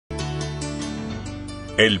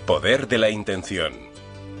El poder de la intención.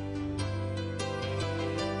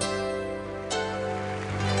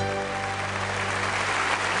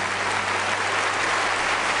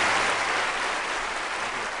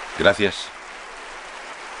 Gracias.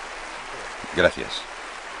 Gracias.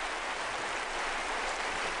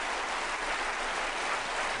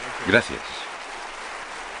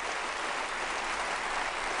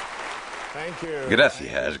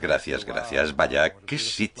 Gracias. Gracias. Vaya, qué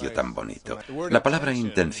sitio tan bonito. La palabra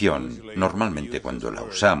intención, normalmente cuando la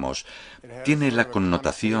usamos, tiene la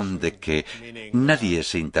connotación de que nadie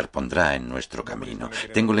se interpondrá en nuestro camino.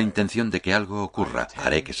 Tengo la intención de que algo ocurra.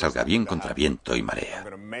 Haré que salga bien contra viento y marea.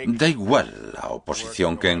 Da igual la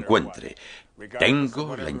oposición que encuentre.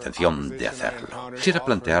 Tengo la intención de hacerlo. Quisiera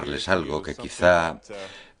plantearles algo que quizá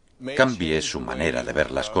cambie su manera de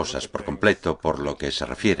ver las cosas por completo por lo que se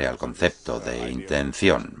refiere al concepto de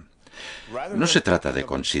intención. No se trata de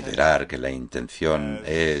considerar que la intención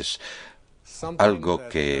es algo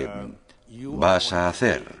que vas a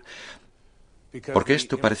hacer, porque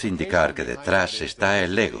esto parece indicar que detrás está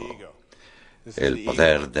el ego. El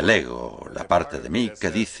poder del ego, la parte de mí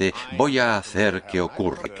que dice, voy a hacer que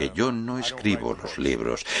ocurra, que yo no escribo los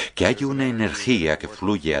libros, que hay una energía que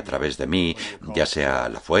fluye a través de mí, ya sea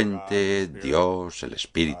la fuente, Dios, el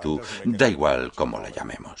espíritu, da igual cómo la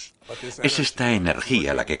llamemos. Es esta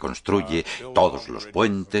energía la que construye todos los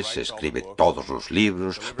puentes, escribe todos los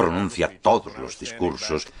libros, pronuncia todos los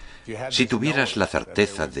discursos. Si tuvieras la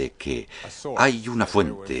certeza de que hay una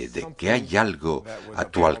fuente, de que hay algo a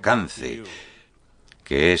tu alcance,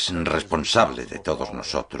 que es responsable de todos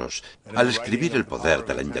nosotros. Al escribir El poder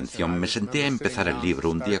de la intención, me senté a empezar el libro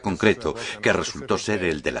un día concreto, que resultó ser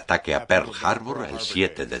el del ataque a Pearl Harbor el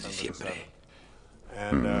 7 de diciembre.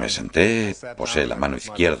 Me senté, posé la mano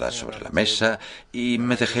izquierda sobre la mesa y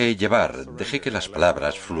me dejé llevar, dejé que las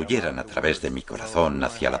palabras fluyeran a través de mi corazón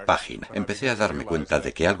hacia la página. Empecé a darme cuenta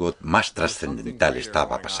de que algo más trascendental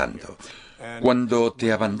estaba pasando. Cuando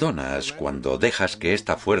te abandonas, cuando dejas que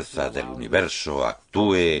esta fuerza del universo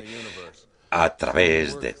actúe a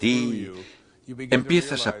través de ti,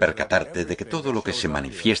 empiezas a percatarte de que todo lo que se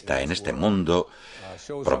manifiesta en este mundo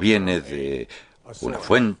proviene de una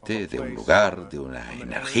fuente, de un lugar, de una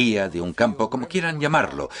energía, de un campo, como quieran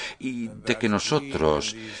llamarlo, y de que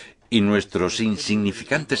nosotros y nuestros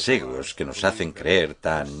insignificantes egos que nos hacen creer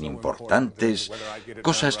tan importantes,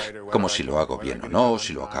 cosas como si lo hago bien o no,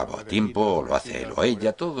 si lo acabo a tiempo, o lo hace él o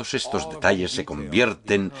ella, todos estos detalles se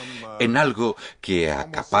convierten en algo que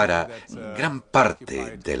acapara gran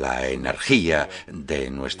parte de la energía de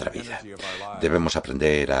nuestra vida. Debemos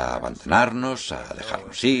aprender a abandonarnos, a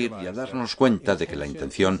dejarnos ir y a darnos cuenta de que la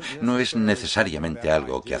intención no es necesariamente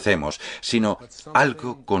algo que hacemos, sino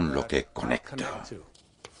algo con lo que conecto.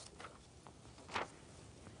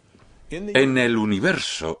 En el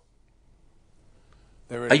universo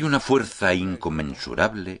hay una fuerza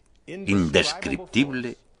inconmensurable,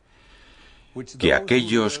 indescriptible, que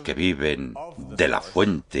aquellos que viven de la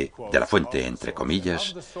fuente entre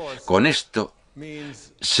comillas, con esto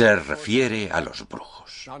se refiere a los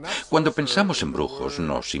brujos. Cuando pensamos en brujos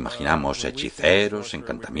nos imaginamos hechiceros,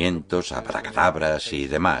 encantamientos, abracadabras y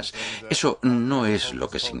demás. Eso no es lo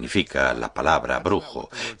que significa la palabra brujo.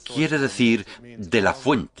 Quiere decir de la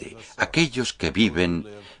fuente, aquellos que viven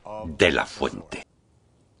de la fuente.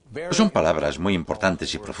 Son palabras muy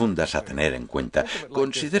importantes y profundas a tener en cuenta.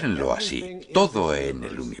 Considérenlo así. Todo en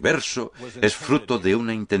el universo es fruto de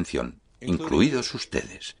una intención, incluidos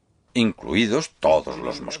ustedes. Incluidos todos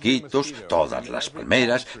los mosquitos, todas las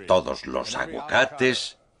palmeras, todos los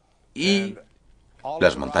aguacates y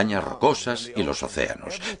las montañas rocosas y los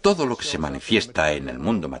océanos. Todo lo que se manifiesta en el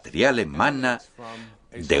mundo material emana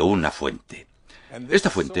de una fuente. Esta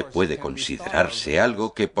fuente puede considerarse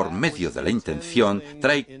algo que por medio de la intención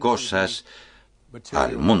trae cosas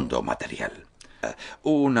al mundo material.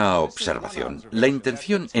 Una observación. La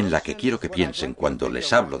intención en la que quiero que piensen cuando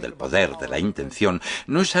les hablo del poder de la intención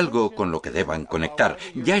no es algo con lo que deban conectar.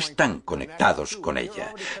 Ya están conectados con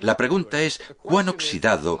ella. La pregunta es cuán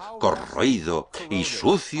oxidado, corroído y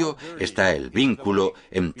sucio está el vínculo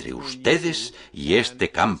entre ustedes y este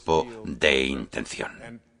campo de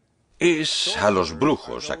intención. Es a los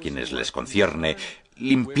brujos a quienes les concierne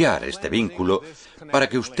limpiar este vínculo para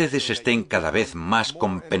que ustedes estén cada vez más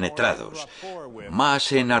compenetrados,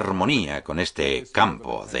 más en armonía con este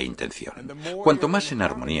campo de intención. Cuanto más en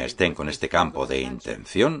armonía estén con este campo de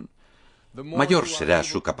intención, mayor será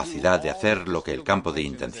su capacidad de hacer lo que el campo de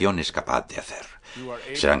intención es capaz de hacer.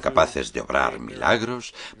 Serán capaces de obrar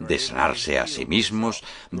milagros, de sanarse a sí mismos,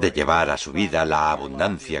 de llevar a su vida la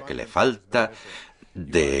abundancia que le falta,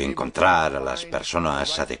 de encontrar a las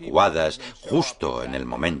personas adecuadas justo en el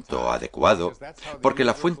momento adecuado, porque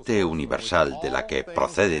la fuente universal de la que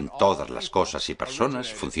proceden todas las cosas y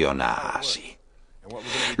personas funciona así.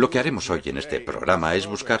 Lo que haremos hoy en este programa es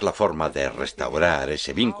buscar la forma de restaurar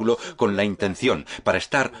ese vínculo con la intención para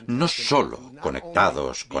estar no solo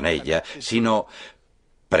conectados con ella, sino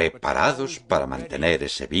preparados para mantener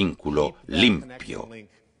ese vínculo limpio,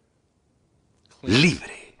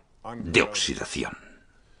 libre de oxidación.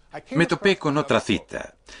 Me topé con otra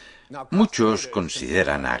cita. Muchos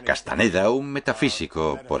consideran a Castaneda un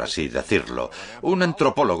metafísico, por así decirlo, un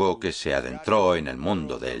antropólogo que se adentró en el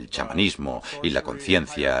mundo del chamanismo y la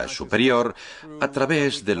conciencia superior a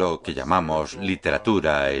través de lo que llamamos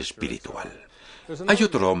literatura espiritual. Hay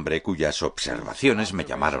otro hombre cuyas observaciones me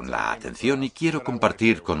llamaron la atención y quiero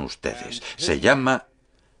compartir con ustedes. Se llama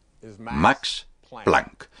Max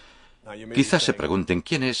Planck. Quizás se pregunten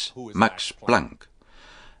quién es Max Planck.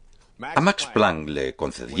 A Max Planck le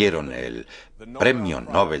concedieron el Premio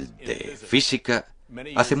Nobel de Física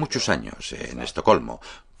hace muchos años en Estocolmo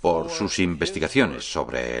por sus investigaciones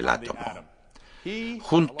sobre el átomo.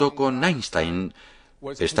 Junto con Einstein,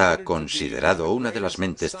 está considerado una de las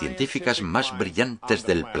mentes científicas más brillantes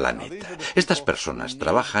del planeta. Estas personas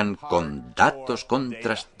trabajan con datos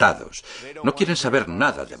contrastados. No quieren saber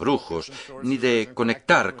nada de brujos, ni de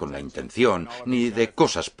conectar con la intención, ni de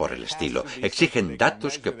cosas por el estilo. Exigen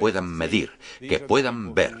datos que puedan medir, que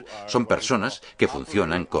puedan ver. Son personas que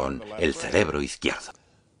funcionan con el cerebro izquierdo.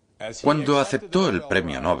 Cuando aceptó el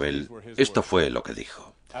premio Nobel, esto fue lo que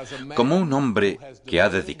dijo. Como un hombre que ha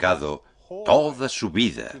dedicado toda su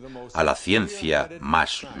vida a la ciencia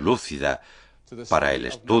más lúcida para el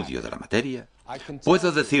estudio de la materia,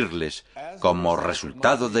 puedo decirles, como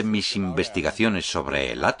resultado de mis investigaciones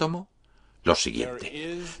sobre el átomo, lo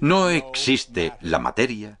siguiente: no existe la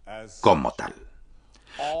materia como tal.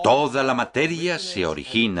 Toda la materia se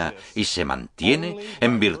origina y se mantiene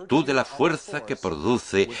en virtud de la fuerza que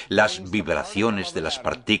produce las vibraciones de las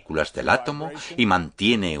partículas del átomo y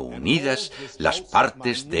mantiene unidas las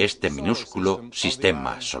partes de este minúsculo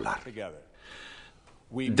sistema solar.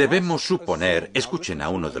 Debemos suponer, escuchen a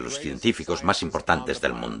uno de los científicos más importantes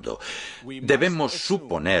del mundo, debemos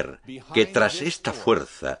suponer que tras esta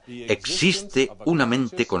fuerza existe una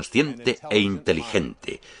mente consciente e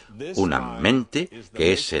inteligente, una mente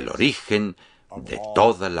que es el origen de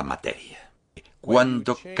toda la materia.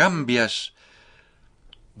 Cuando cambias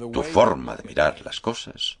tu forma de mirar las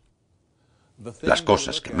cosas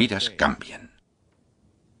que miras cambian.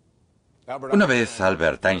 Una vez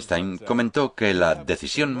Albert Einstein comentó que la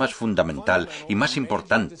decisión más fundamental y más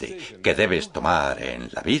importante que debes tomar en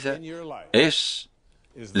la vida es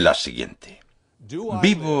la siguiente: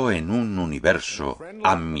 ¿vivo en un universo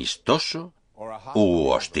amistoso u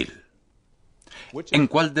hostil? ¿En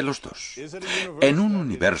cuál de los dos? ¿En un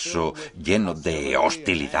universo lleno de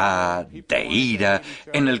hostilidad, de ira,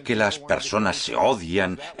 en el que las personas se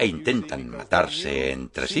odian e intentan matarse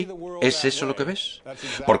entre sí? ¿Es eso lo que ves?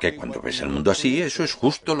 Porque cuando ves el mundo así, eso es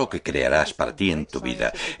justo lo que crearás para ti en tu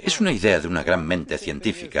vida. Es una idea de una gran mente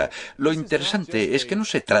científica. Lo interesante es que no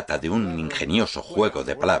se trata de un ingenioso juego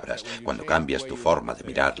de palabras. Cuando cambias tu forma de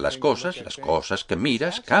mirar las cosas que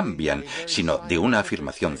miras cambian, sino de una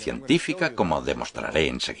afirmación científica como demostraré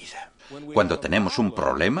enseguida. Cuando tenemos un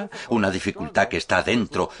problema, una dificultad que está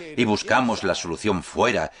dentro y buscamos la solución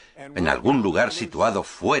fuera, en algún lugar situado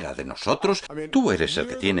fuera de nosotros, tú eres el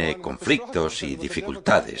que tiene conflictos y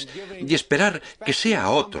dificultades. Y esperar que sea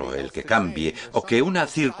otro el que cambie o que una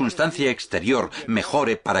circunstancia exterior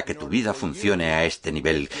mejore para que tu vida funcione a este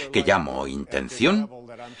nivel que llamo intención,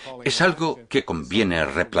 es algo que conviene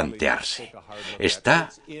replantearse.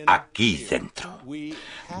 Está aquí dentro.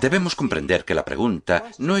 Debemos comprender que la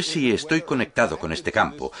pregunta no es si estoy conectado con este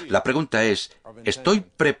campo. La pregunta es, ¿estoy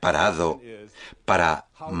preparado para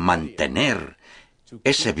mantener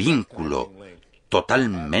ese vínculo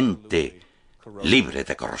totalmente libre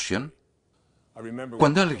de corrosión?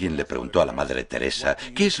 Cuando alguien le preguntó a la Madre Teresa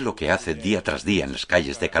qué es lo que hace día tras día en las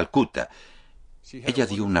calles de Calcuta, ella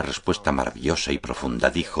dio una respuesta maravillosa y profunda.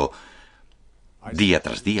 Dijo: día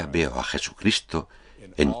tras día veo a Jesucristo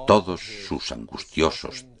en todos sus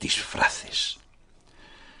angustiosos disfraces.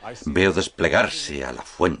 Veo desplegarse a la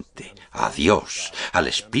fuente, a Dios, al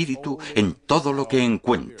Espíritu en todo lo que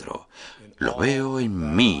encuentro. Lo veo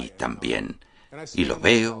en mí también. Y lo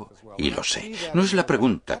veo y lo sé. No es la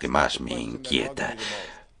pregunta que más me inquieta.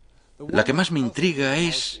 La que más me intriga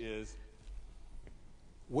es: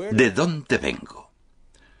 ¿de dónde vengo?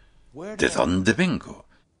 ¿De dónde vengo?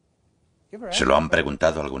 ¿Se lo han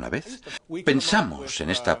preguntado alguna vez? Pensamos en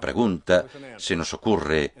esta pregunta, se nos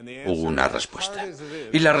ocurre una respuesta.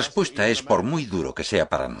 Y la respuesta es, por muy duro que sea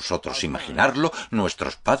para nosotros imaginarlo,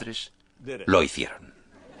 nuestros padres lo hicieron.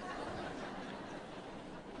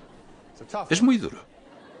 Es muy duro.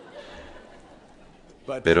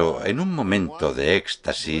 Pero en un momento de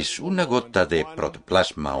éxtasis, una gota de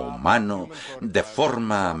protoplasma humano, de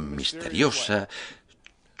forma misteriosa,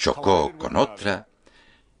 chocó con otra,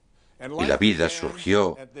 y la vida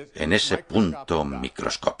surgió en ese punto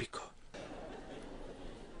microscópico.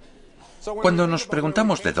 Cuando nos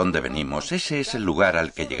preguntamos de dónde venimos, ese es el lugar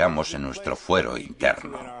al que llegamos en nuestro fuero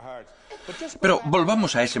interno. Pero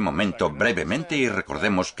volvamos a ese momento brevemente y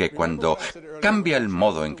recordemos que cuando cambia el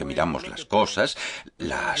modo en que miramos las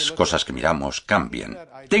cosas que miramos cambian.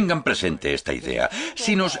 Tengan presente esta idea.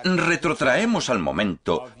 Si nos retrotraemos al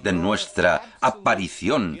momento de nuestra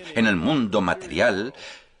aparición en el mundo material,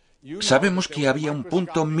 sabemos que había un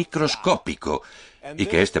punto microscópico y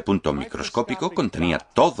que este punto microscópico contenía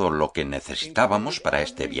todo lo que necesitábamos para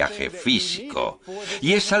este viaje físico.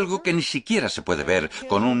 Y es algo que ni siquiera se puede ver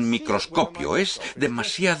con un microscopio. Es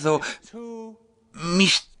demasiado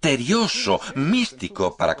misterioso,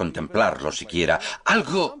 místico para contemplarlo siquiera.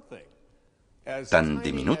 Algo tan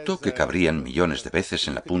diminuto que cabrían millones de veces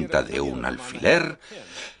en la punta de un alfiler.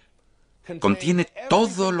 Contiene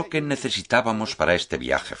todo lo que necesitábamos para este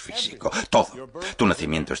viaje físico. Todo. Tu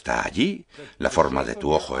nacimiento está allí, la forma de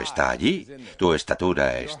tu ojo está allí, tu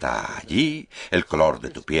estatura está allí, el color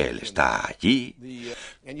de tu piel está allí.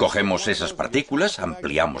 Cogemos esas partículas,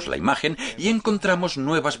 ampliamos la imagen y encontramos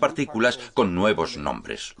nuevas partículas con nuevos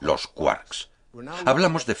nombres, los quarks.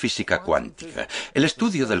 Hablamos de física cuántica, el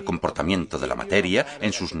estudio del comportamiento de la materia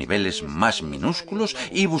en sus niveles más minúsculos,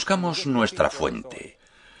 y buscamos nuestra fuente.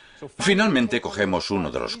 Finalmente cogemos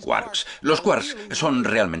uno de los quarks. Los quarks son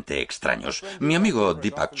realmente extraños. Mi amigo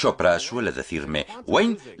Deepak Chopra suele decirme,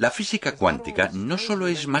 Wayne, la física cuántica no solo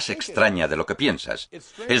es más extraña de lo que piensas,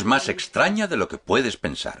 es más extraña de lo que puedes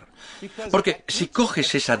pensar. Porque si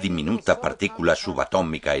coges esa diminuta partícula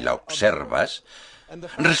subatómica y la observas,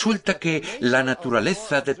 resulta que la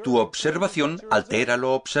naturaleza de tu observación altera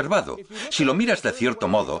lo observado. Si lo miras de cierto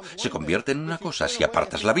modo, se convierte en una cosa. Si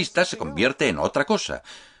apartas la vista, se convierte en otra cosa.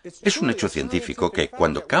 Es un hecho científico que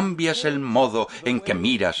cuando cambias el modo en que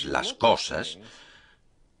miras las cosas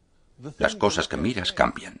que miras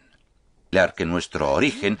cambian. Claro que nuestro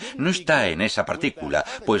origen no está en esa partícula,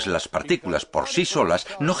 pues las partículas por sí solas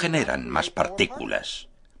no generan más partículas.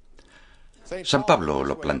 San Pablo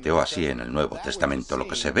lo planteó así en el Nuevo Testamento: lo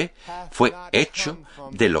que se ve fue hecho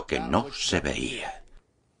de lo que no se veía.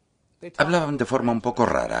 Hablaban de forma un poco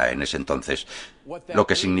rara en ese entonces. Lo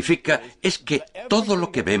que significa es que todo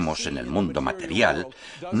lo que vemos en el mundo material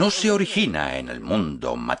no se origina en el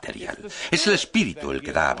mundo material. Es el espíritu el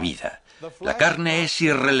que da vida. La carne es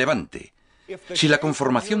irrelevante. Si la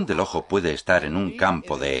conformación del ojo puede estar en un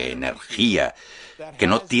campo de energía que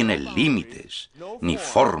no tiene límites, ni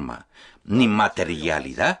forma, ni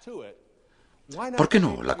materialidad, ¿por qué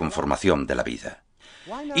no la conformación de la vida?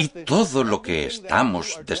 Y todo lo que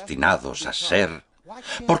estamos destinados a ser,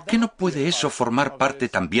 ¿por qué no puede eso formar parte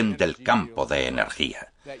también del campo de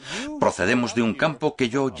energía? Procedemos de un campo que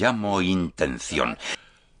yo llamo intención.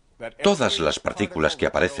 Todas las partículas que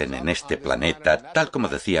aparecen en este planeta, tal como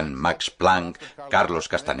decían Max Planck, Carlos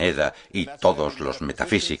Castaneda y todos los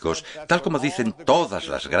metafísicos, tal como dicen todas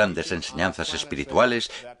las grandes enseñanzas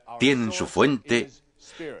espirituales, tienen su fuente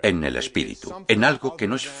en el espíritu, en algo que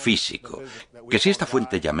no es físico. Que si esta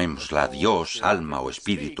fuente, llamémosla Dios, alma o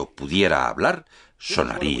espíritu, pudiera hablar,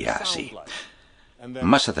 sonaría así.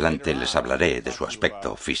 Más adelante les hablaré de su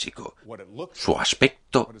aspecto físico. Su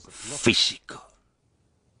aspecto físico.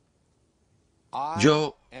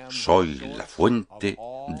 Yo soy la fuente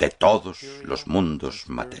de todos los mundos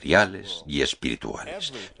materiales y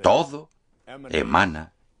espirituales. Todo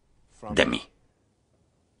emana de mí.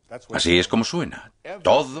 Así es como suena.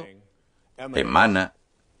 Todo emana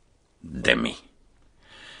de mí.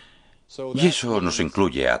 Y eso nos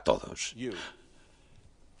incluye a todos.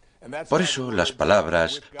 Por eso las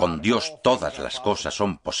palabras «con Dios todas las cosas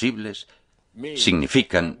son posibles»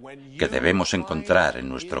 significan que debemos encontrar en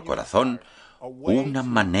nuestro corazón una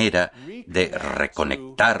manera de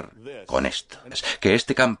reconectar con esto. Que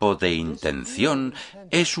este campo de intención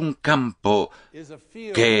es un campo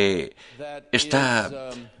que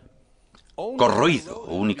está corroído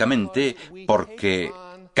únicamente porque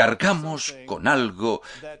cargamos con algo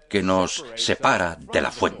que nos separa de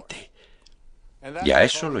la fuente. Y a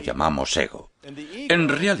eso lo llamamos ego. En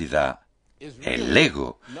realidad, el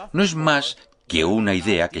ego no es más que una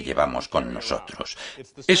idea que llevamos con nosotros.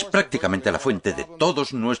 Es prácticamente la fuente de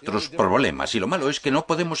todos nuestros problemas, y lo malo es que no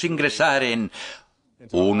podemos ingresar en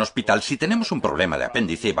un hospital. Si tenemos un problema de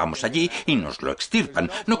apéndice, vamos allí y nos lo extirpan.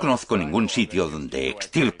 No conozco ningún sitio donde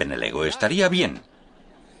extirpen el ego. Estaría bien,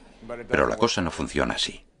 pero la cosa no funciona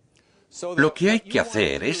así. Lo que hay que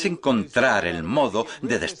hacer es encontrar el modo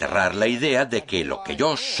de desterrar la idea de que lo que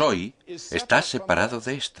yo soy está separado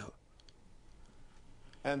de esto.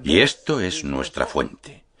 Y esto es nuestra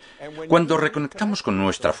fuente. Cuando reconectamos con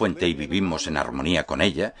nuestra fuente y vivimos en armonía con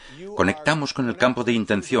ella, conectamos con el campo de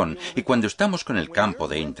intención, y cuando estamos con el campo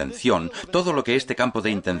de intención, todo lo que este campo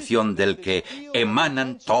de intención del que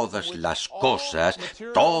emanan todas las cosas,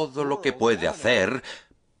 todo lo que puede hacer,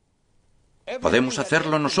 podemos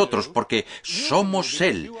hacerlo nosotros porque somos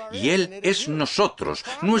Él y Él es nosotros.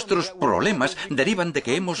 Nuestros problemas derivan de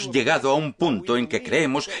que hemos llegado a un punto en que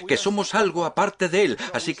creemos que somos algo aparte de Él,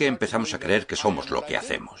 así que empezamos a creer que somos lo que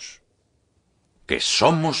hacemos, que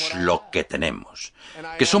somos lo que tenemos,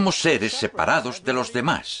 que somos seres separados de los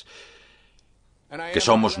demás, que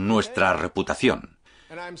somos nuestra reputación,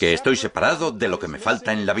 que estoy separado de lo que me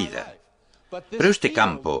falta en la vida. Pero este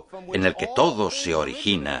campo en el que todo se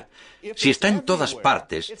origina, si está en todas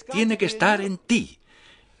partes, tiene que estar en ti.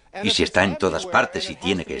 Y si está en todas partes y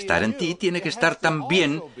tiene que estar en ti, tiene que estar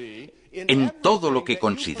también en todo lo que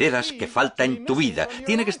consideras que falta en tu vida.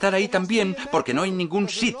 Tiene que estar ahí también porque no hay ningún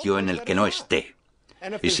sitio en el que no esté.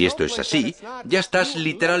 Y si esto es así, ya estás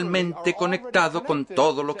literalmente conectado con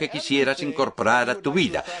todo lo que quisieras incorporar a tu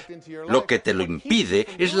vida. Lo que te lo impide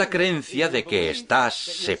es la creencia de que estás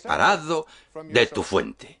separado de tu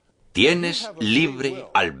fuente. Tienes libre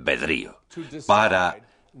albedrío para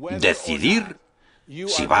decidir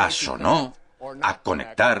si vas o no a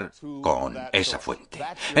conectar con esa fuente.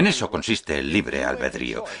 En eso consiste el libre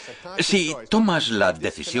albedrío. Si tomas la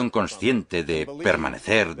decisión consciente de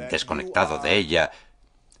permanecer desconectado de ella,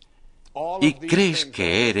 y crees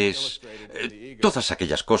que eres todas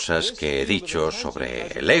aquellas cosas que he dicho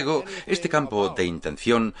sobre el ego, este campo de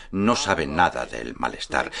intención no sabe nada del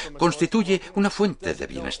malestar. Constituye una fuente de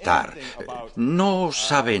bienestar. No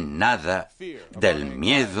sabe nada del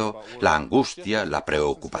miedo, la angustia, la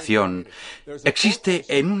preocupación. Existe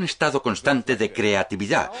en un estado constante de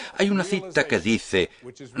creatividad. Hay una cita que dice: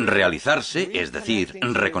 realizarse, es decir,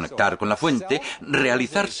 reconectar con la fuente.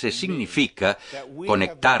 Realizarse significa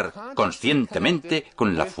conectar conscientemente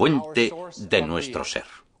con la fuente de nuestro ser.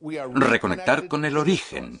 Reconectar con el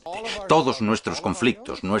origen. Todos nuestros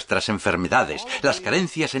conflictos, nuestras enfermedades, las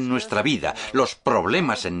carencias en nuestra vida, los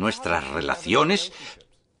problemas en nuestras relaciones,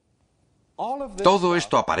 todo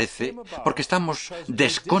esto aparece porque estamos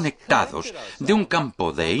desconectados de un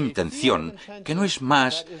campo de intención que no es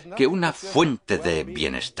más que una fuente de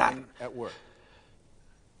bienestar.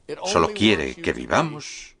 Solo quiere que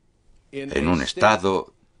vivamos en un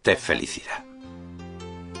estado de felicidad.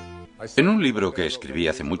 En un libro que escribí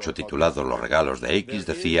hace mucho titulado Los regalos de X,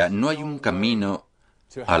 decía: no hay un camino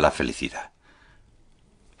a la felicidad.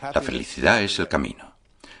 La felicidad es el camino.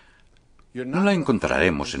 No la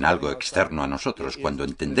encontraremos en algo externo a nosotros. Cuando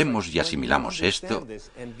entendemos y asimilamos esto,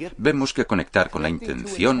 vemos que conectar con la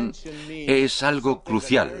intención es algo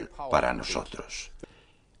crucial para nosotros.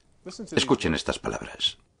 Escuchen estas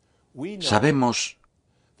palabras. Sabemos,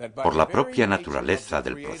 por la propia naturaleza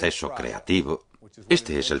del proceso creativo,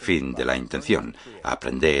 este es el fin de la intención: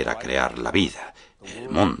 aprender a crear la vida, el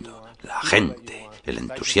mundo, la gente, el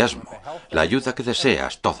entusiasmo, la ayuda que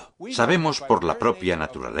deseas, todo. Sabemos por la propia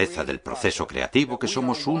naturaleza del proceso creativo que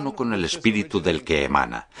somos uno con el espíritu del que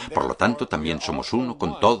emana. Por lo tanto, también somos uno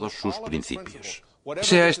con todos sus principios.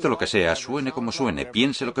 Sea esto lo que sea, suene como suene,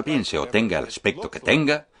 piense lo que piense o tenga el aspecto que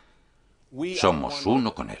tenga, somos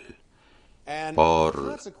uno con él.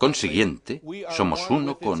 Por consiguiente, somos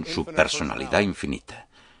uno con su personalidad infinita.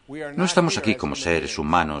 No estamos aquí como seres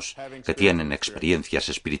humanos que tienen experiencias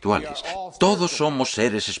espirituales. Todos somos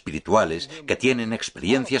seres espirituales que tienen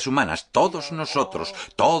experiencias humanas. Todos nosotros,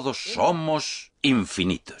 todos somos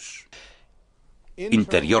infinitos.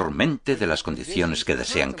 Interiormente de las condiciones que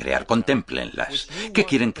desean crear, contémplenlas. ¿Qué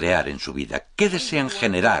quieren crear en su vida? ¿Qué desean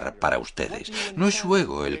generar para ustedes? No es su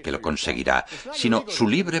ego el que lo conseguirá, sino su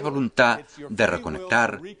libre voluntad de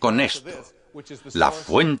reconectar con esto, la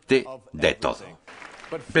fuente de todo.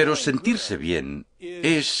 Pero sentirse bien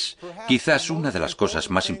es quizás una de las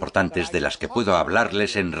cosas más importantes de las que puedo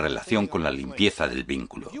hablarles en relación con la limpieza del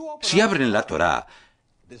vínculo. Si abren la Torá,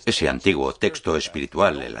 ese antiguo texto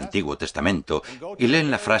espiritual, el Antiguo Testamento, y leen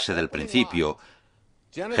la frase del principio,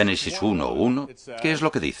 Génesis 1:1, ¿qué es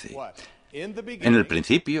lo que dice? En el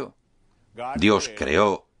principio, Dios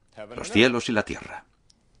creó los cielos y la tierra.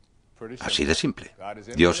 Así de simple.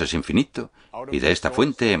 Dios es infinito y de esta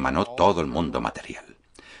fuente emanó todo el mundo material.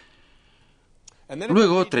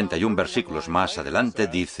 Luego, 31 versículos más adelante,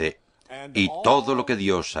 dice, y todo lo que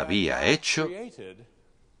Dios había hecho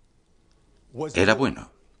era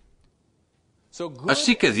bueno.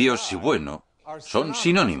 Así que Dios y bueno son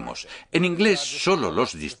sinónimos. En inglés solo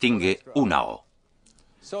los distingue una O.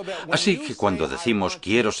 Así que cuando decimos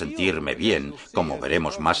quiero sentirme bien, como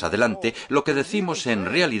veremos más adelante, lo que decimos en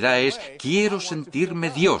realidad es quiero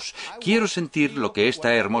sentirme Dios, quiero sentir lo que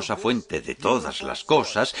esta hermosa fuente de todas las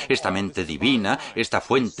cosas, esta mente divina, esta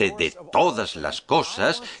fuente de todas las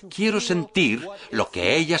cosas, quiero sentir lo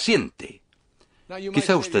que ella siente.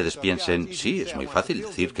 Quizá ustedes piensen, sí, es muy fácil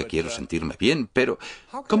decir que quiero sentirme bien, pero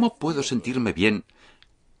 ¿cómo puedo sentirme bien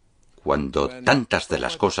cuando tantas de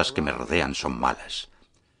las cosas que me rodean son malas?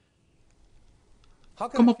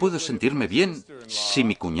 ¿Cómo puedo sentirme bien si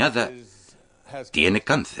mi cuñada tiene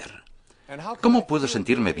cáncer? ¿Cómo puedo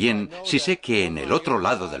sentirme bien si sé que en el otro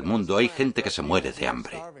lado del mundo hay gente que se muere de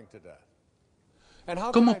hambre?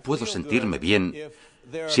 ¿Cómo puedo sentirme bien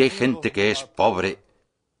si hay gente que es pobre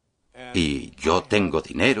y yo tengo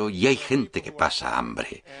dinero y hay gente que pasa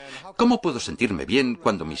hambre? ¿Cómo puedo sentirme bien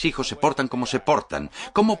cuando mis hijos se portan como se portan?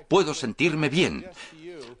 ¿Cómo puedo sentirme bien?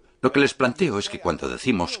 Lo que les planteo es que cuando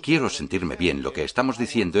decimos quiero sentirme bien, lo que estamos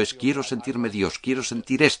diciendo es quiero sentirme Dios, quiero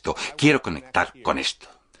sentir esto, quiero conectar con esto.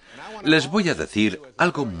 Les voy a decir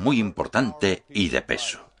algo muy importante y de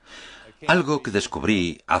peso. Algo que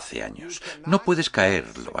descubrí hace años. No puedes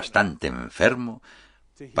caer lo bastante enfermo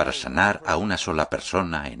para sanar a una sola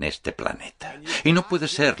persona en este planeta. Y no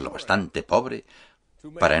puedes ser lo bastante pobre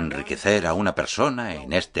para enriquecer a una persona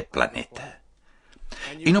en este planeta.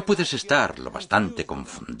 Y no puedes estar lo bastante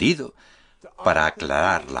confundido para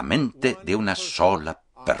aclarar la mente de una sola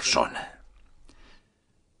persona.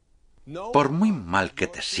 Por muy mal que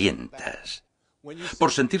te sientas,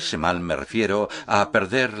 por sentirse mal me refiero a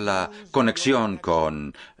perder la conexión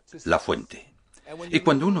con la fuente. Y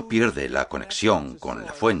cuando uno pierde la conexión con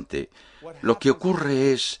la fuente, lo que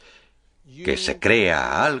ocurre es que se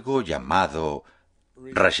crea algo llamado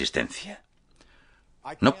resistencia.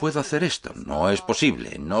 No puedo hacer esto, no es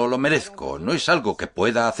posible, no lo merezco, no es algo que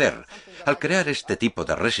pueda hacer. Al crear este tipo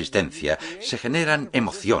de resistencia se generan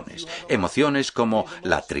emociones, emociones como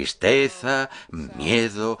la tristeza,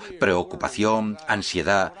 miedo, preocupación,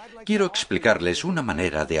 ansiedad. Quiero explicarles una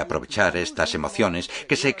manera de aprovechar estas emociones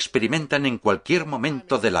que se experimentan en cualquier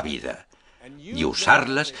momento de la vida y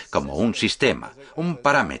usarlas como un sistema, un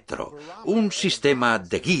parámetro, un sistema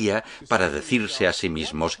de guía para decirse a sí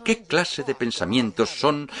mismos qué clase de pensamientos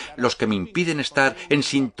son los que me impiden estar en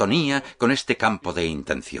sintonía con este campo de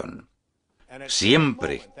intención.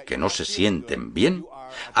 Siempre que no se sienten bien,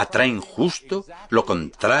 atraen justo lo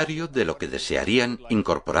contrario de lo que desearían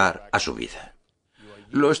incorporar a su vida.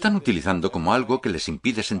 Lo están utilizando como algo que les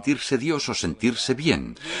impide sentirse Dios o sentirse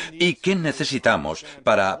bien. ¿Y qué necesitamos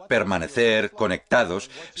para permanecer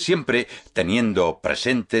conectados, siempre teniendo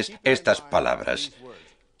presentes estas palabras?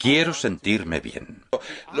 Quiero sentirme bien.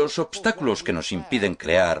 Los obstáculos que nos impiden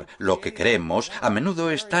crear lo que queremos a menudo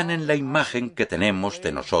están en la imagen que tenemos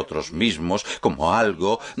de nosotros mismos como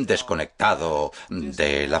algo desconectado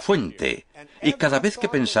de la fuente. Y cada vez que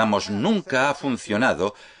pensamos nunca ha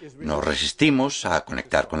funcionado, nos resistimos a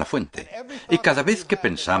conectar con la fuente. Y cada vez que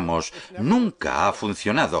pensamos nunca ha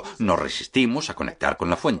funcionado, nos resistimos a conectar con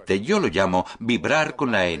la fuente. Yo lo llamo vibrar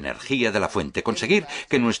con la energía de la fuente, conseguir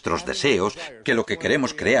que nuestros deseos, que lo que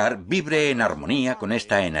queremos crear, vibre en armonía con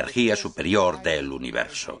esta energía superior del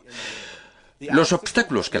universo. Los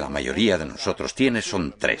obstáculos que la mayoría de nosotros tiene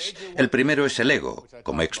son tres. El primero es el ego,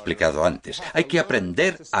 como he explicado antes. Hay que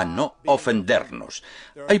aprender a no ofendernos.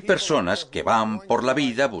 Hay personas que van por la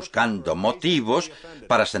vida buscando motivos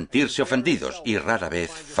para sentirse ofendidos y rara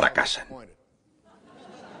vez fracasan.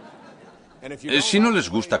 Si no les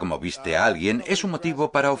gusta cómo viste a alguien, es un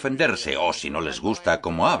motivo para ofenderse, o si no les gusta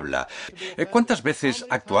cómo habla. ¿Cuántas veces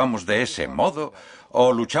actuamos de ese modo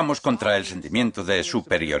o luchamos contra el sentimiento de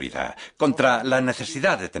superioridad, contra la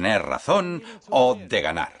necesidad de tener razón o de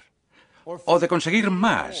ganar, o de conseguir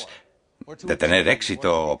más, de tener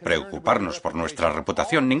éxito o preocuparnos por nuestra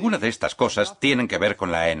reputación? Ninguna de estas cosas tienen que ver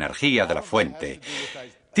con la energía de la fuente.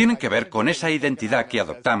 Tienen que ver con esa identidad que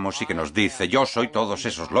adoptamos y que nos dice yo soy todos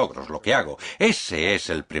esos logros, lo que hago. Ese es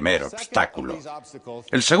el primer obstáculo.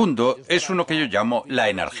 El segundo es uno que yo llamo la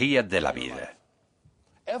energía de la vida.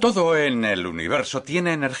 Todo en el universo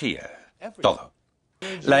tiene energía. Todo.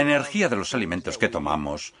 La energía de los alimentos que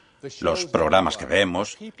tomamos, los programas que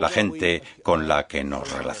vemos, la gente con la que nos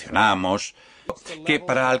relacionamos, que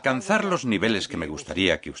para alcanzar los niveles que me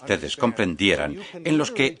gustaría que ustedes comprendieran, en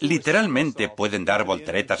los que literalmente pueden dar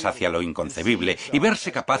volteretas hacia lo inconcebible y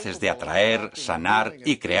verse capaces de atraer, sanar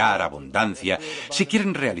y crear abundancia, si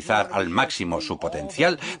quieren realizar al máximo su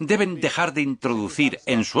potencial, deben dejar de introducir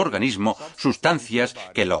en su organismo sustancias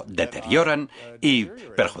que lo deterioran y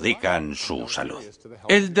perjudican su salud.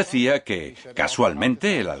 Él decía que,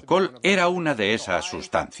 casualmente, el alcohol era una de esas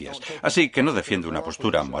sustancias, así que no defiendo una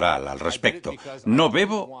postura moral al respecto. No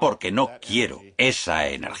bebo porque no quiero esa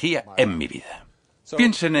energía en mi vida.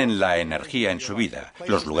 Piensen en la energía en su vida,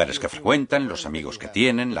 los lugares que frecuentan, los amigos que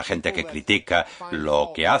tienen, la gente que critica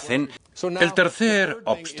lo que hacen. El tercer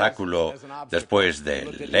obstáculo, después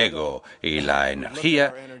del ego y la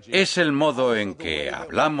energía, es el modo en que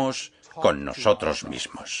hablamos con nosotros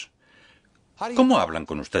mismos. ¿Cómo hablan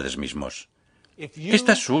con ustedes mismos?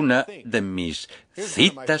 Esta es una de mis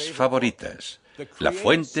citas favoritas. La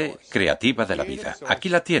fuente creativa de la vida. Aquí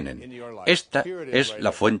la tienen. Esta es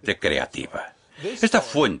la fuente creativa. Esta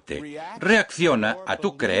fuente reacciona a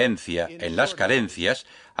tu creencia en las carencias,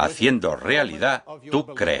 haciendo realidad tu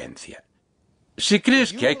creencia. Si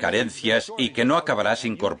crees que hay carencias y que no acabarás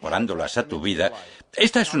incorporándolas a tu vida,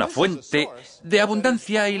 esta es una fuente de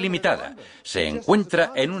abundancia ilimitada. Se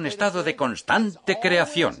encuentra en un estado de constante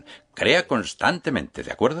creación. Crea constantemente,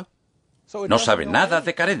 ¿de acuerdo? No sabe nada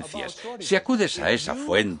de carencias. Si acudes a esa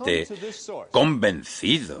fuente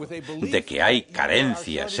convencido de que hay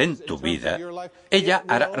carencias en tu vida, ella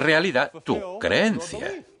hará realidad tu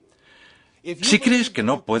creencia. Si crees que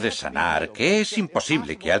no puedes sanar, que es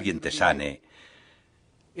imposible que alguien te sane,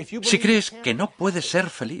 si crees que no puedes ser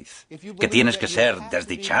feliz, que tienes que ser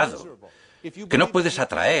desdichado, que no puedes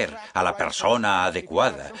atraer a la persona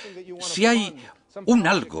adecuada, si hay un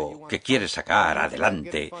algo que quieres sacar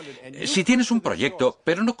adelante, si tienes un proyecto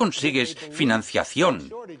pero no consigues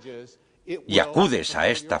financiación y acudes a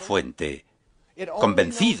esta fuente,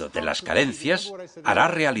 convencido de las carencias, hará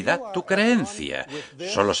realidad tu creencia.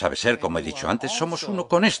 Solo sabe ser, como he dicho antes, somos uno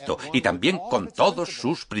con esto y también con todos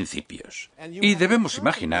sus principios. Y debemos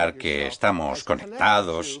imaginar que estamos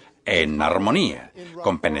conectados en armonía,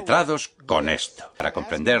 compenetrados con esto. Para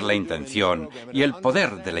comprender la intención y el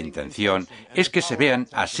poder de la intención es que se vean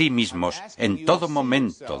a sí mismos en todo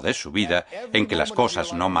momento de su vida en que las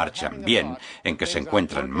cosas no marchan bien, en que se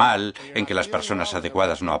encuentran mal, en que las personas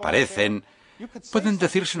adecuadas no aparecen. Pueden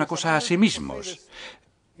decirse una cosa a sí mismos.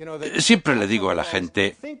 Siempre le digo a la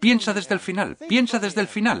gente, piensa desde el final, piensa desde el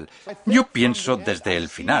final. Yo pienso desde el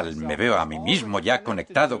final, me veo a mí mismo ya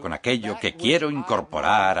conectado con aquello que quiero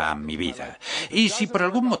incorporar a mi vida. Y si por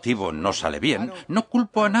algún motivo no sale bien, no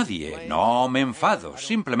culpo a nadie, no me enfado,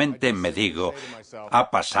 simplemente me digo, ha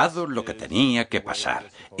pasado lo que tenía que pasar,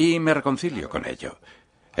 y me reconcilio con ello.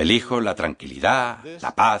 Elijo la tranquilidad,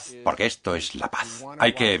 la paz, porque esto es la paz.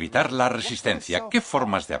 Hay que evitar la resistencia. ¿Qué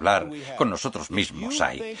formas de hablar con nosotros mismos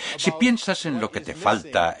hay? Si piensas en lo que te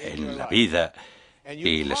falta en la vida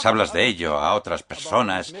y les hablas de ello a otras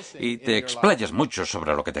personas y te explayas mucho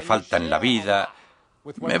sobre lo que te falta en la vida,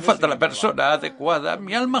 me falta la persona adecuada,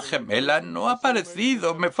 mi alma gemela no ha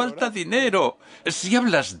aparecido, me falta dinero. Si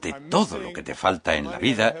hablas de todo lo que te falta en la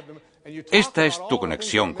vida, esta es tu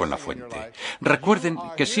conexión con la fuente. Recuerden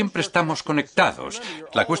que siempre estamos conectados.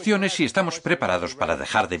 La cuestión es si estamos preparados para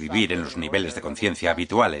dejar de vivir en los niveles de conciencia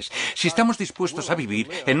habituales, si estamos dispuestos a vivir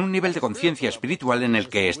en un nivel de conciencia espiritual en el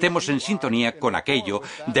que estemos en sintonía con aquello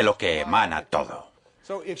de lo que emana todo.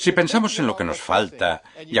 Si pensamos en lo que nos falta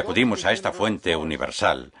y acudimos a esta fuente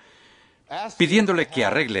universal, pidiéndole que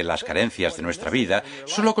arregle las carencias de nuestra vida,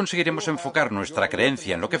 solo conseguiremos enfocar nuestra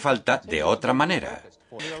creencia en lo que falta de otra manera.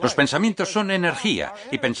 Los pensamientos son energía,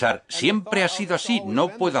 y pensar siempre ha sido así, no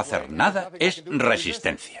puedo hacer nada, es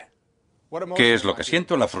resistencia. ¿Qué es lo que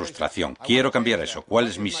siento? La frustración. Quiero cambiar eso. ¿Cuál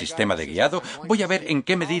es mi sistema de guiado? Voy a ver en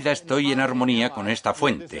qué medida estoy en armonía con esta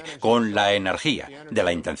fuente, con la energía de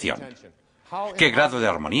la intención. ¿Qué grado de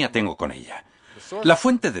armonía tengo con ella? La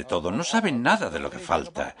fuente de todo no sabe nada de lo que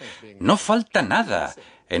falta. No falta nada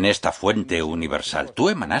en esta fuente universal. Tú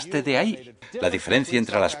emanaste de ahí. La diferencia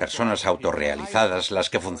entre las personas autorrealizadas, las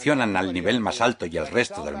que funcionan al nivel más alto y el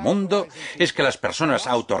resto del mundo, es que las personas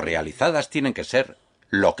autorrealizadas tienen que ser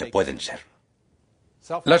lo que pueden ser.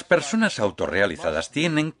 Las personas autorrealizadas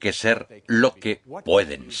tienen que ser lo que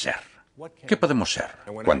pueden ser. ¿Qué podemos ser?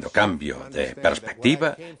 Cuando cambio de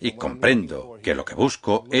perspectiva y comprendo que lo que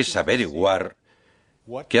busco es averiguar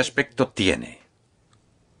qué aspecto tiene,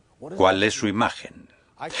 cuál es su imagen.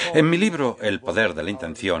 En mi libro El poder de la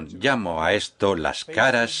intención llamo a esto las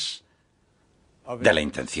caras de la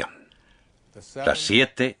intención. Las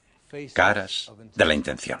 7 caras de la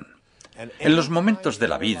intención. En los momentos de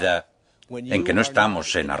la vida en que no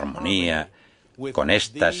estamos en armonía con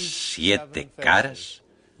estas 7 caras,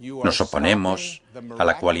 nos oponemos a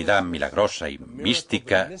la cualidad milagrosa y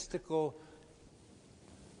mística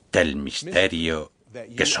del misterio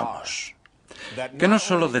que somos, que no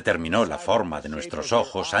solo determinó la forma de nuestros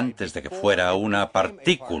ojos antes de que fuera una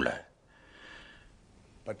partícula,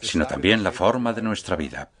 sino también la forma de nuestra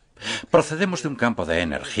vida. Procedemos de un campo de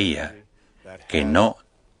energía que no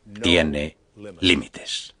tiene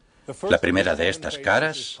límites. La primera de estas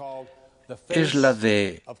caras es la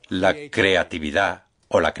de la creatividad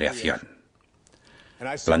o la creación.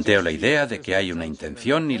 Planteo la idea de que hay una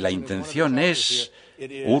intención y la intención es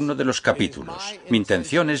uno de los capítulos. Mi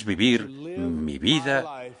intención es vivir mi vida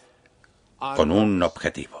con un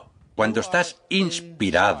objetivo. Cuando estás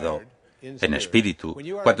inspirado en espíritu,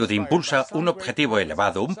 cuando te impulsa un objetivo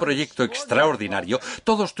elevado, un proyecto extraordinario,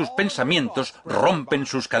 todos tus pensamientos rompen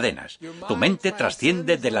sus cadenas. Tu mente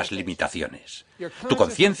trasciende de las limitaciones. Tu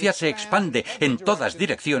conciencia se expande en todas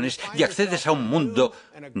direcciones y accedes a un mundo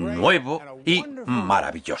nuevo y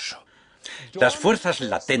maravilloso. Las fuerzas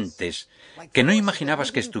latentes que no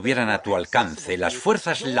imaginabas que estuvieran a tu alcance, las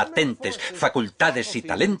fuerzas latentes, facultades y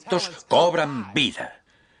talentos cobran vida.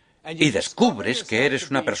 Y descubres que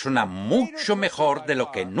eres una persona mucho mejor de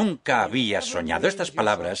lo que nunca habías soñado. Estas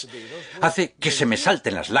palabras hacen que se me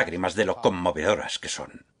salten las lágrimas de lo conmovedoras que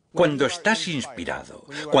son. Cuando estás inspirado,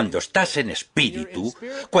 cuando estás en espíritu,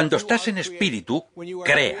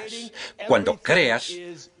 creas. Cuando creas,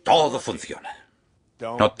 todo funciona.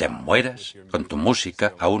 No te mueras con tu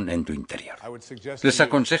música aún en tu interior. Les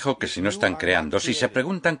aconsejo que si no están creando, si se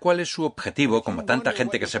preguntan cuál es su objetivo, como tanta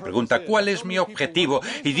gente que se pregunta cuál es mi objetivo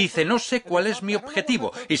y dice no sé cuál es mi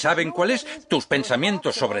objetivo, y saben cuál es, tus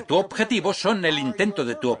pensamientos sobre tu objetivo son el intento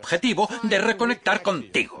de tu objetivo de reconectar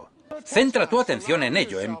contigo. Centra tu atención en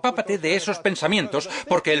ello, empápate de esos pensamientos,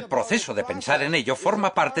 porque el proceso de pensar en ello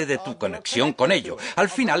forma parte de tu conexión con ello. Al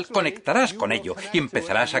final conectarás con ello y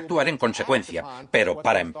empezarás a actuar en consecuencia, pero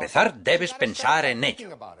para empezar debes pensar en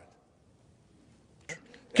ello.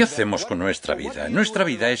 ¿Qué hacemos con nuestra vida? Nuestra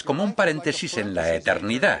vida es como un paréntesis en la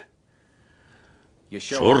eternidad.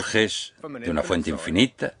 Surges de una fuente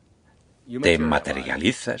infinita, te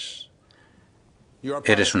materializas.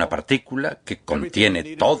 Eres una partícula que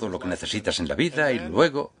contiene todo lo que necesitas en la vida y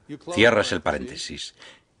luego cierras el paréntesis.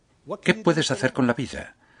 ¿Qué puedes hacer con la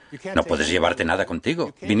vida? No puedes llevarte nada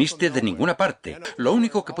contigo. Viniste de ninguna parte. Lo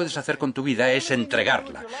único que puedes hacer con tu vida es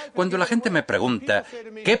entregarla. Cuando la gente me pregunta,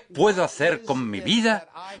 ¿qué puedo hacer con mi vida?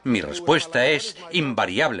 Mi respuesta es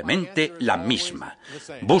invariablemente la misma.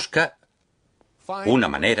 Busca una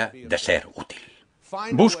manera de ser útil.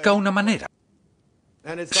 Busca una manera.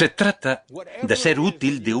 Se trata de ser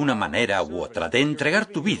útil de una manera u otra, de entregar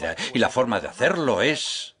tu vida, y la forma de hacerlo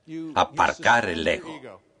es aparcar el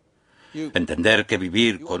ego. Entender que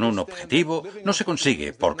vivir con un objetivo no se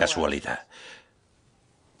consigue por casualidad,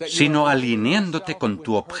 sino alineándote con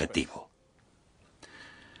tu objetivo.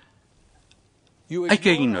 Hay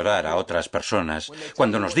que ignorar a otras personas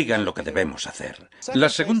cuando nos digan lo que debemos hacer. La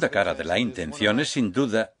segunda cara de la intención es sin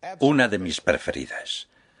duda una de mis preferidas.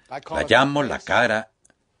 La llamo la cara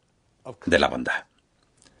de la bondad.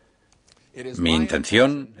 Mi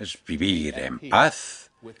intención es vivir en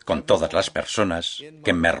paz con todas las personas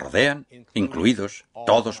que me rodean, incluidos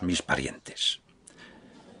todos mis parientes.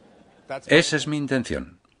 Esa es mi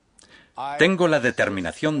intención. Tengo la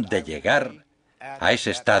determinación de llegar a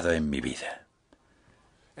ese estado en mi vida.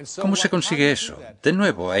 ¿Cómo se consigue eso? De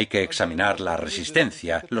nuevo, hay que examinar la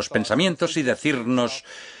resistencia, los pensamientos y decirnos,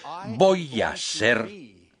 voy a ser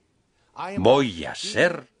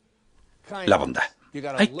la bondad.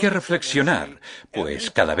 Hay que reflexionar,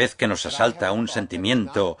 pues cada vez que nos asalta un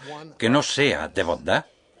sentimiento que no sea de bondad,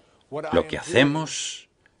 lo que hacemos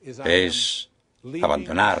es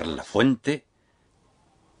abandonar la fuente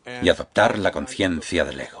y adoptar la conciencia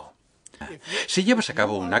del ego. Si llevas a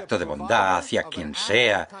cabo un acto de bondad hacia quien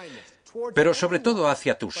sea, pero sobre todo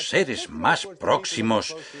hacia tus seres más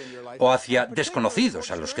próximos o hacia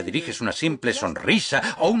desconocidos a los que diriges una simple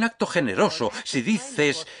sonrisa o un acto generoso, si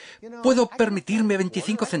dices, puedo permitirme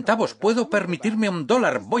 25 centavos, puedo permitirme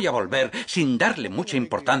 $1, voy a volver, sin darle mucha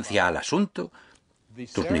importancia al asunto,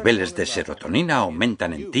 tus niveles de serotonina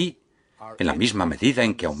aumentan en ti en la misma medida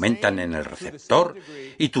en que aumentan en el receptor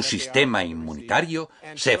y tu sistema inmunitario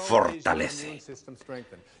se fortalece.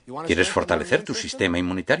 ¿Quieres fortalecer tu sistema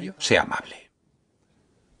inmunitario? Sea amable.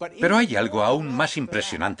 Pero hay algo aún más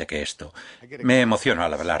impresionante que esto. Me emociono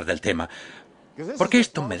al hablar del tema, porque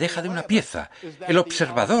esto me deja de una pieza. El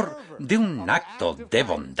observador de un acto de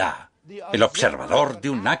bondad,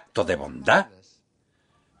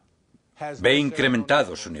 ve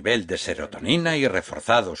incrementado su nivel de serotonina y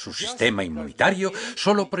reforzado su sistema inmunitario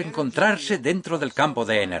solo por encontrarse dentro del campo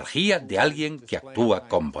de energía de alguien que actúa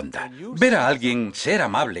con bondad. Ver a alguien ser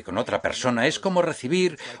amable con otra persona es como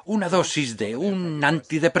recibir una dosis de un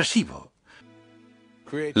antidepresivo.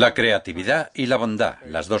 La creatividad y la bondad,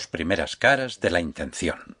 las dos primeras caras de la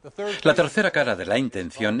intención. La tercera cara de la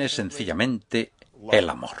intención es sencillamente el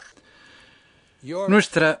amor.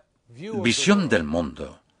 Nuestra visión del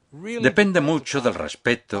mundo depende mucho del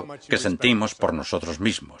respeto que sentimos por nosotros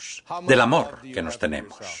mismos, del amor que nos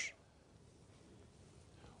tenemos.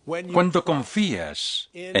 Cuando confías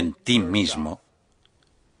en ti mismo,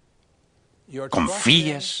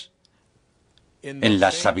 confías en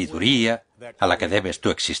la sabiduría a la que debes tu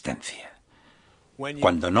existencia.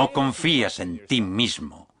 Cuando no confías en ti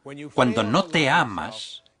mismo, cuando no te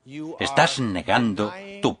amas, estás negando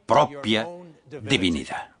tu propia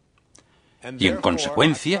divinidad. Y en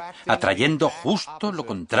consecuencia, atrayendo justo lo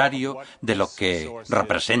contrario de lo que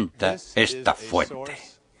representa esta fuente.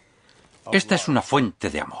 Esta es una fuente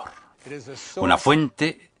de amor, una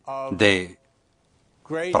fuente de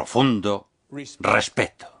profundo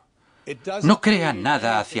respeto. No crea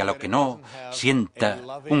nada hacia lo que no sienta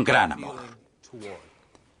un gran amor.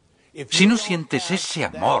 Si no sientes ese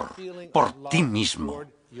amor por ti mismo,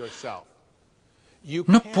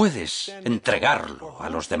 no puedes entregarlo a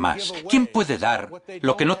los demás. ¿Quién puede dar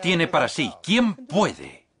lo que no tiene para sí? ¿Quién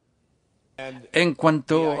puede? En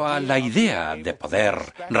cuanto a la idea de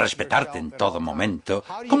poder respetarte en todo momento,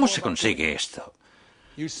 ¿cómo se consigue esto?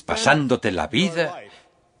 Pasándote la vida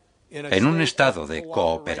en un estado de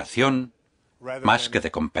cooperación más que de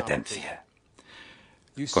competencia,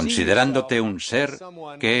 considerándote un ser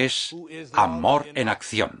que es amor en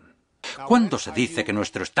acción. ¿Cuándo se dice que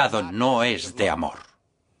nuestro estado no es de amor?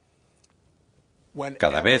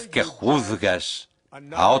 Cada vez que juzgas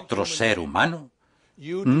a otro ser humano,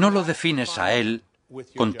 no lo defines a él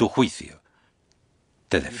con tu juicio,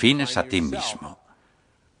 te defines a ti mismo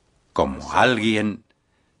como alguien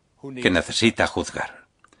que necesita juzgar.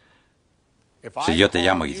 Si yo te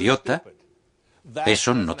llamo idiota,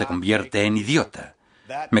 eso no te convierte en idiota.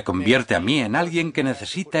 Me convierte a mí en alguien que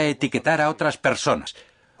necesita etiquetar a otras personas.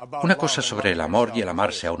 Una cosa sobre el amor y el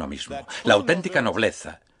amarse a uno mismo. La auténtica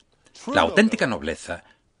nobleza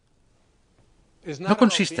no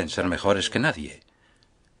consiste en ser mejores que nadie,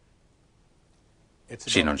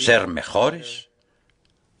 sino en ser mejores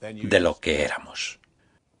de lo que éramos.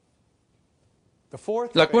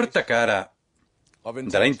 La cuarta cara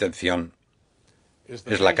de la intención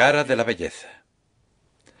es la cara de la belleza.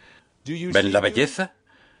 ¿Ven la belleza?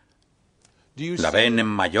 ¿La ven en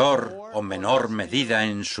mayor o menor medida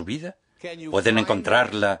en su vida? ¿Pueden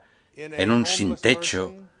encontrarla en un sin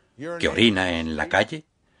techo que orina en la calle?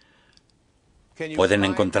 ¿Pueden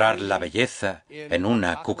encontrar la belleza en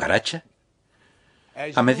una cucaracha?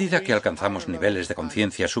 A medida que alcanzamos niveles de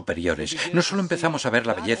conciencia superiores, no solo empezamos a ver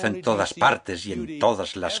la belleza en todas partes y en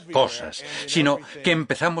todas las cosas, sino que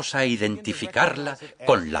empezamos a identificarla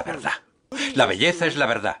con la verdad. La belleza es la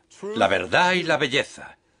verdad y la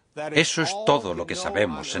belleza. Eso es todo lo que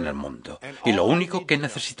sabemos en el mundo y lo único que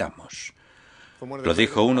necesitamos. Lo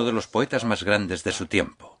dijo uno de los poetas más grandes de su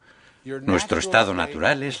tiempo. Nuestro estado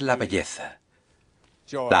natural es la belleza,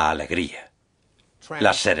 la alegría,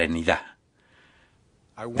 la serenidad.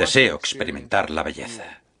 Deseo experimentar la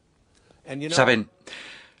belleza. ¿Saben?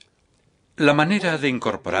 La manera de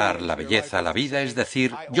incorporar la belleza a la vida es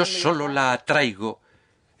decir, yo solo la atraigo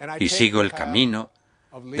y sigo el camino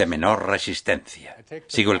de menor resistencia.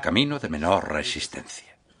 Sigo el camino de menor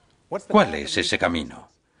resistencia. ¿Cuál es ese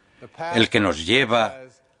camino? El que nos lleva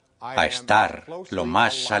a estar lo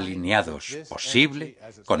más alineados posible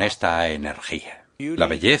con esta energía. La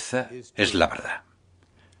belleza es la verdad.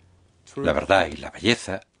 La verdad y la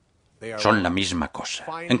belleza son la misma cosa.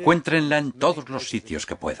 Encuéntrenla en todos los sitios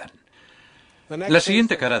que puedan. La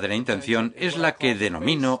siguiente cara de la intención es la que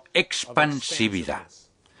denomino expansividad.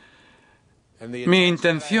 Mi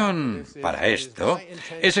intención para esto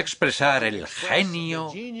es expresar el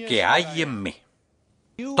genio que hay en mí.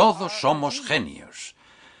 Todos somos genios.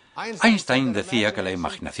 Einstein decía que la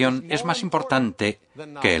imaginación es más importante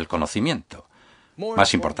que el conocimiento.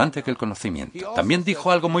 Más importante que el conocimiento. También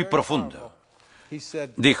dijo algo muy profundo.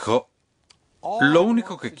 Dijo, lo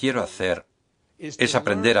único que quiero hacer es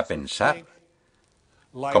aprender a pensar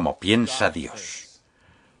como piensa Dios.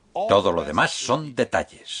 Todo lo demás son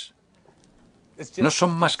detalles. No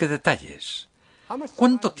son más que detalles.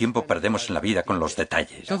 ¿Cuánto tiempo perdemos en la vida con los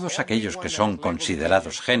detalles? Todos aquellos que son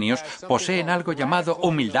considerados genios poseen algo llamado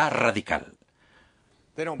humildad radical.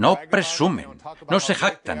 No presumen, no se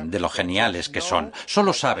jactan de lo geniales que son,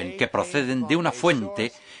 solo saben que proceden de una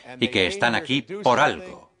fuente y que están aquí por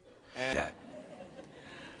algo.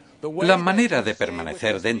 La manera de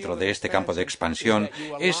permanecer dentro de este campo de expansión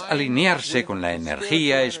es alinearse con la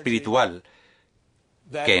energía espiritual,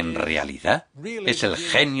 que en realidad es el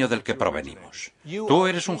genio del que provenimos. Tú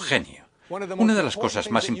eres un genio. Una de las cosas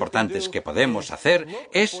más importantes que podemos hacer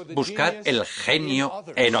es buscar el genio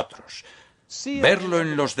en otros. Verlo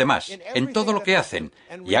en los demás, en todo lo que hacen,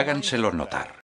 y háganselo notar.